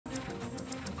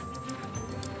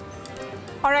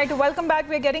All right, welcome back.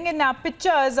 We're getting in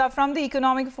pictures from the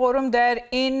Economic Forum there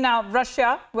in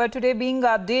Russia, where today being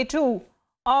day 2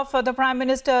 of the Prime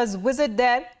Minister's visit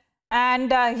there.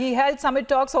 And he held summit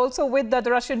talks also with the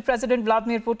Russian President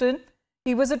Vladimir Putin.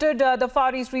 He visited the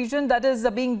Far East region that is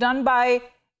being done by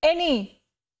any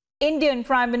Indian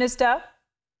Prime Minister.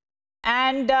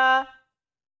 And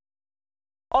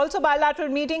also bilateral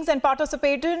meetings and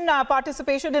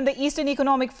participation in the Eastern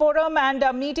Economic Forum and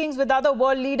meetings with other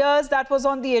world leaders. That was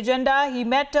on the agenda. He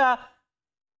met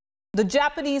the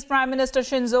Japanese Prime Minister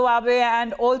Shinzo Abe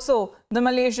and also the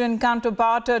Malaysian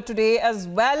counterpart today as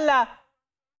well.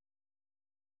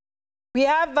 We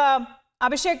have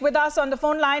Abhishek with us on the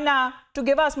phone line to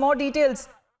give us more details.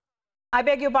 I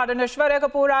beg your pardon, Aishwarya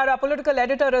Kapoor, our political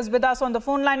editor, is with us on the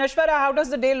phone line. Aishwarya, how does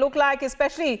the day look like,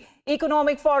 especially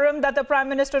Economic Forum that the Prime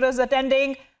Minister is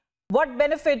attending? What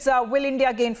benefits will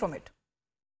India gain from it?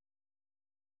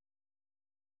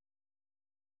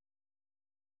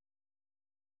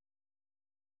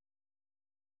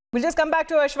 We'll just come back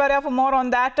to Aishwarya for more on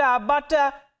that. But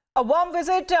a warm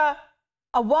visit,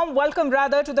 a warm welcome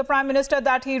rather to the Prime Minister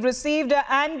that he received,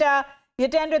 and he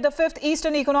attended the 5th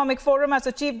Eastern Economic Forum as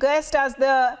a chief guest as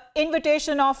the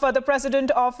invitation of the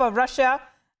President of Russia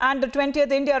and the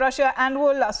 20th India-Russia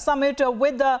Annual Summit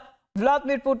with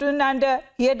Vladimir Putin. And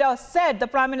he had said, the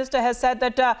Prime Minister has said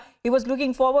that he was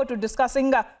looking forward to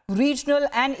discussing regional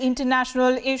and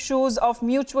international issues of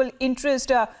mutual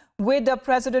interest with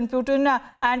President Putin,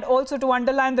 and also to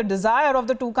underline the desire of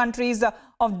the two countries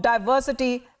of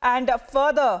diversity and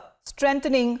further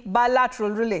strengthening bilateral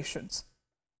relations.